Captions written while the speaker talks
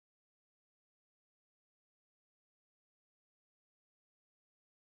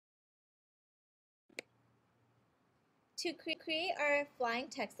To create our flying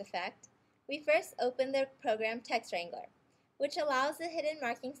text effect, we first open the program Text Wrangler, which allows the hidden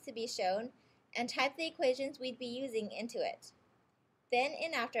markings to be shown, and type the equations we'd be using into it. Then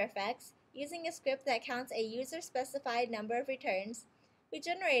in After Effects, using a script that counts a user-specified number of returns, we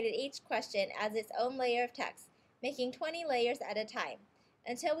generated each question as its own layer of text, making 20 layers at a time,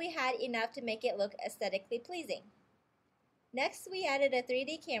 until we had enough to make it look aesthetically pleasing. Next, we added a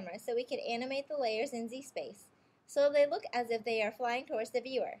 3D camera so we could animate the layers in Z-space, so they look as if they are flying towards the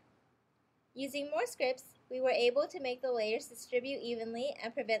viewer. Using more scripts, we were able to make the layers distribute evenly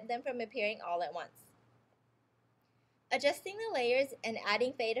and prevent them from appearing all at once. Adjusting the layers and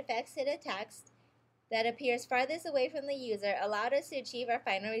adding fade effects to the text that appears farthest away from the user allowed us to achieve our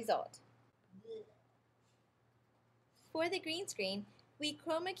final result. For the green screen, we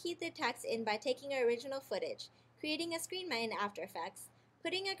chroma keyed the text in by taking our original footage, creating a screen mat in After Effects,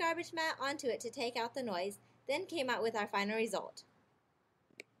 putting a garbage mat onto it to take out the noise, then came out with our final result.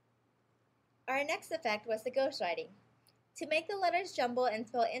 Our next effect was the ghostwriting. To make the letters jumble and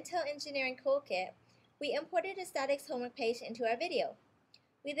spell InTEL Engineering Toolkit, we imported a static homework page into our video.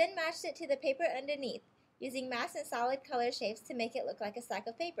 We then matched it to the paper underneath, using masked and solid color shapes to make it look like a stack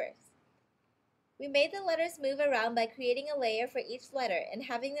of papers. We made the letters move around by creating a layer for each letter and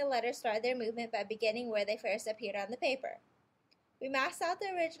having the letters start their movement by beginning where they first appeared on the paper. We masked out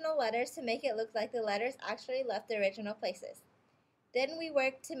the original letters to make it look like the letters actually left the original places. Then we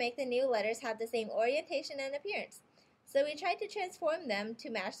worked to make the new letters have the same orientation and appearance, so we tried to transform them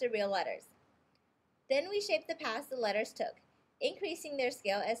to match the real letters. Then we shaped the paths the letters took, increasing their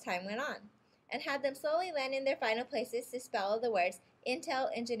scale as time went on, and had them slowly land in their final places to spell the words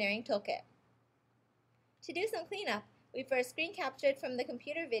InTEL Engineering Toolkit. To do some cleanup, we first screen captured from the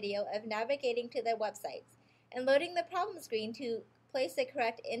computer video of navigating to the websites and loading the problem screen to place the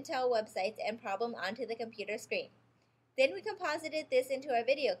correct InTEL websites and problem onto the computer screen. Then we composited this into our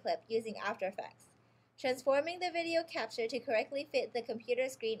video clip using After Effects, transforming the video capture to correctly fit the computer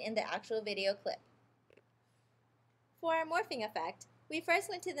screen in the actual video clip. For our morphing effect, we first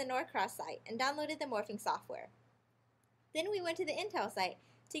went to the Norcross site and downloaded the morphing software. Then we went to the InTEL site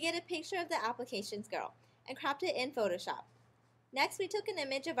to get a picture of the application's girl and cropped it in Photoshop. Next, we took an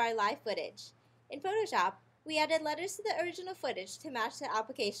image of our live footage. In Photoshop, we added letters to the original footage to match the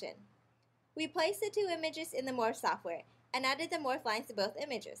application. We placed the two images in the morph software and added the morph lines to both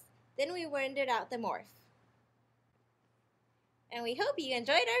images. Then we rendered out the morph. And we hope you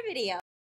enjoyed our video.